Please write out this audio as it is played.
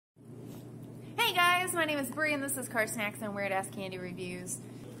Hey guys, my name is Brie and this is Car Snacks and Weird Ass Candy Reviews.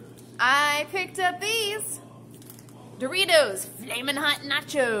 I picked up these Doritos Flamin' Hot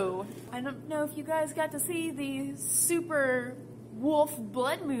Nacho. I don't know if you guys got to see the super wolf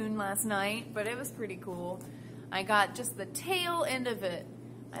blood moon last night, but it was pretty cool. I got just the tail end of it.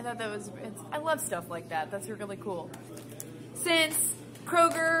 I thought that was, I love stuff like that. That's really cool. Since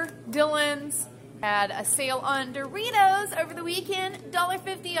Kroger, Dillon's had a sale on Doritos over the weekend,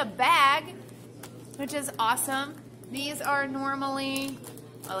 $1.50 a bag, which is awesome. These are normally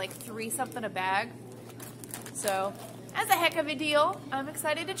like $3 something a bag. So that's a heck of a deal. I'm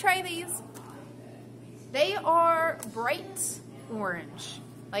excited to try these. They are bright orange,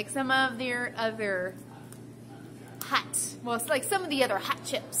 like some of their other it's like some of the other hot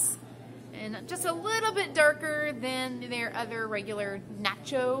chips. And just a little bit darker than their other regular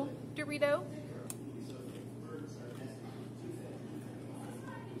Nacho Dorito.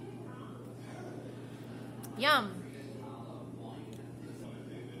 Yum.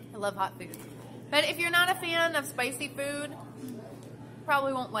 I love hot food. But if you're not a fan of spicy food,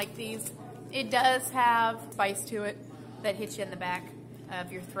 probably won't like these. It does have spice to it that hits you in the back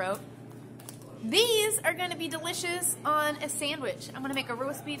of your throat. These are going to be delicious on a sandwich. I'm going to make a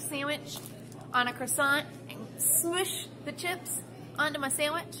roast beef sandwich on a croissant and smush the chips onto my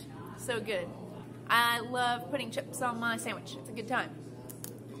sandwich. So good. I love putting chips on my sandwich. It's a good time.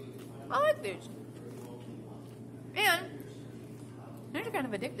 I like these. And these are kind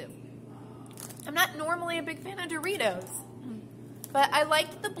of addictive. I'm not normally a big fan of Doritos, but I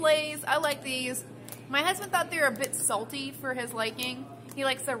liked the Blaze. I like these. My husband thought they were a bit salty for his liking. He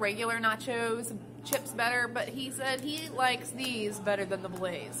likes the regular nachos chips better, but he said he likes these better than the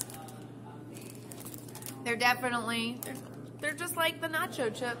Blaze. They're definitely, they're just like the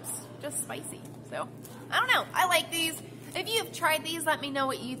nacho chips, just spicy. So, I don't know. I like these. If you've tried these, let me know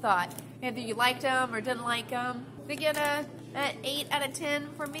what you thought. Either you liked them or didn't like them. They get an 8 out of 10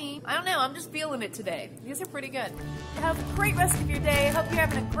 for me. I don't know. I'm just feeling it today. These are pretty good. Have a great rest of your day. Hope you're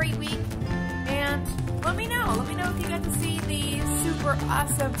having a great week. And let me know. Let me know if you got to see the super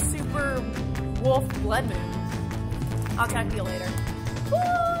awesome, super wolf blood moon. I'll talk to you later.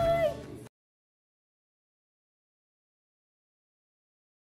 Woo!